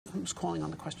who's calling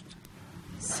on the questions?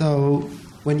 So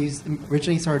when you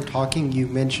originally started talking, you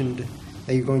mentioned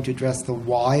that you're going to address the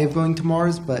why of going to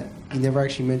Mars, but you never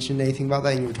actually mentioned anything about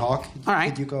that in your talk. All right.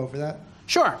 Could you go over that?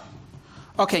 Sure.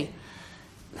 Okay.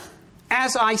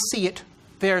 As I see it,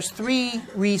 there's 3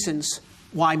 reasons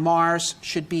why Mars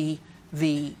should be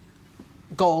the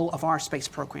goal of our space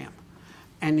program.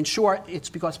 And in short, it's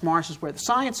because Mars is where the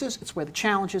science is, it's where the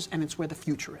challenge is, and it's where the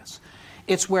future is.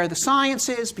 It's where the science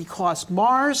is because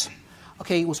Mars,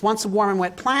 okay, it was once a warm and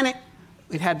wet planet.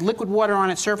 It had liquid water on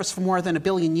its surface for more than 1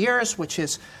 billion years, which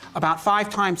is about 5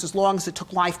 times as long as it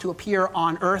took life to appear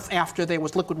on Earth after there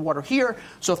was liquid water here.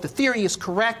 So if the theory is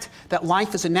correct that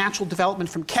life is a natural development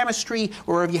from chemistry,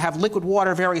 or if you have liquid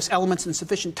water, various elements in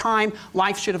sufficient time,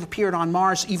 life should have appeared on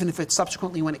Mars, even if it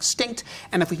subsequently went extinct.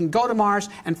 And if we can go to Mars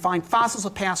and find fossils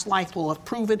of past life, we'll have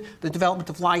proven the development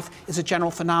of life is a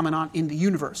general phenomenon in the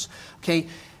universe. Okay?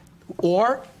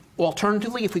 Or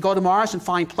alternatively, if we go to Mars and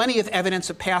find plenty of evidence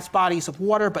of past bodies of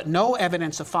water, but no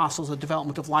evidence of fossils of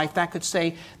development of life, that could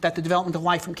say that the development of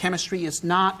life from chemistry is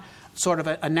not sort of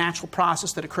a natural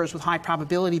process that occurs with high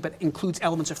probability, but includes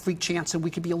elements of freak chance, and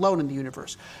we could be alone in the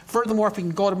universe. Furthermore, if we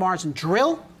can go to Mars and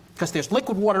drill, because there's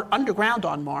liquid water underground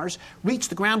on Mars, reach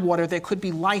the groundwater, there could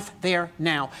be life there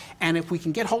now. And if we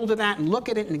can get hold of that and look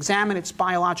at it and examine its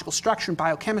biological structure and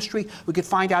biochemistry, we could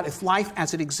find out if life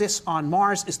as it exists on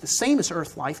Mars is the same as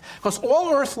Earth life, because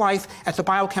all Earth life at the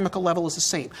biochemical level is the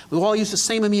same. We all use the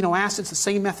same amino acids, the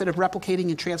same method of replicating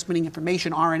and transmitting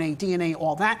information, RNA, DNA,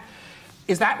 all that.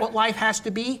 Is that what life has to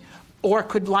be? Or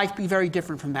could life be very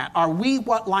different from that? Are we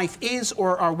what life is,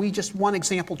 or are we just one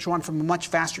example drawn from a much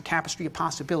vaster tapestry of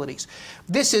possibilities?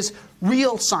 This is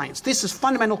real science. This is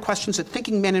fundamental questions that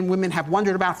thinking men and women have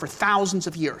wondered about for thousands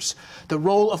of years, the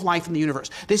role of life in the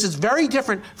universe. This is very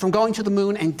different from going to the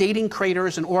moon and dating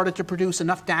craters in order to produce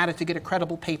enough data to get a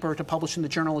credible paper to publish in the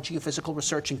Journal of Geophysical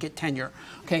Research and get tenure.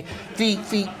 Okay,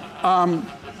 this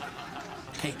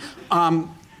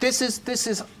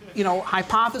is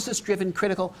hypothesis-driven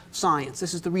critical science.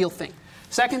 This is the real thing.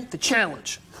 Second, the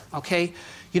challenge. Okay,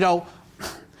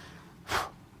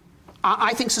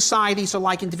 I think societies are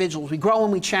like individuals. We grow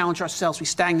when we challenge ourselves. We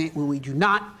stagnate when we do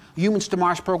not. Humans to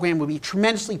Mars program would be a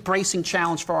tremendously bracing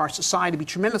challenge for our society, be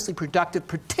tremendously productive,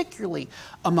 particularly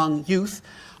among youth.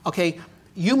 Okay.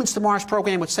 Humans to Mars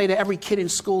program would say to every kid in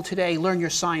school today, learn your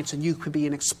science and you could be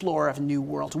an explorer of a new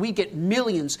world. We get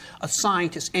millions of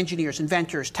scientists, engineers,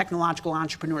 inventors, technological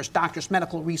entrepreneurs, doctors,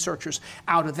 medical researchers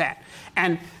out of that.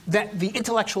 And that the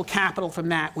intellectual capital from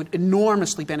that would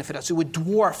enormously benefit us. It would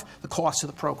dwarf the cost of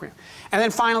the program. And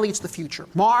then finally, it's the future.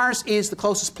 Mars is the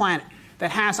closest planet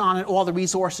that has on it all the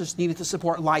resources needed to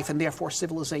support life and therefore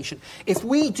civilization. If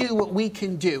we do what we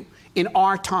can do in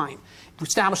our time,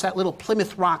 establish that little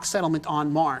Plymouth Rock settlement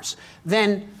on Mars,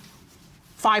 then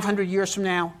 500 years from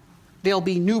now, there'll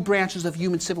be new branches of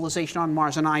human civilization on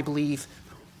Mars, and I believe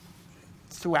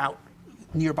throughout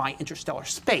nearby interstellar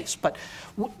space. But,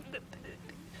 look,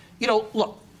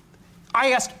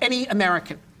 I ask any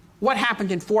American, what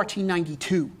happened in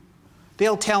 1492?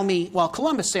 They'll tell me, well,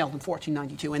 Columbus sailed in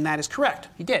 1492, and that is correct.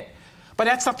 He did. But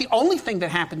that's not the only thing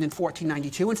that happened in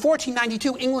 1492. In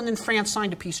 1492, England and France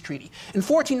signed a peace treaty. In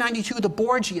 1492, the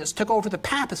Borgias took over the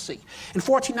papacy. In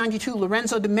 1492,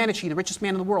 Lorenzo de' Medici, the richest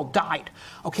man in the world, died.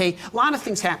 Okay, a lot of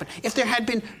things happened. If there had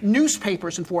been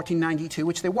newspapers in 1492,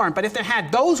 which there weren't, but if there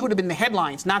had, those would have been the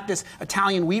headlines, not this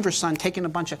Italian weaver's son taking a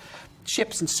bunch of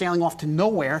ships and sailing off to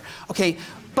nowhere. Okay,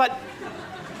 but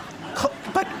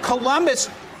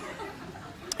Columbus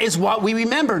is what we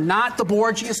remember, not the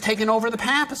Borgias taking over the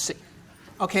papacy.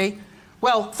 Okay,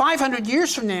 well, 500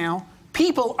 years from now,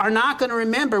 people are not going to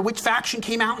remember which faction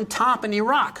came out on top in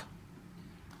Iraq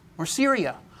or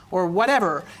Syria or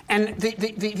whatever, and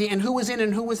and who was in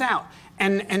and who was out,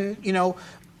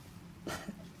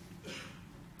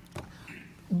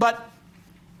 but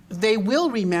they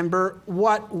will remember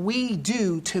what we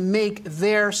do to make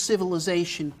their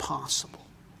civilization possible.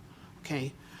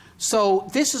 Okay, so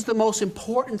this is the most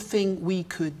important thing we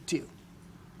could do.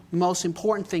 Most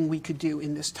important thing we could do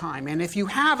in this time. And if you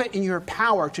have it in your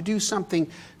power to do something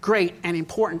great and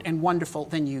important and wonderful,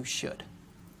 then you should.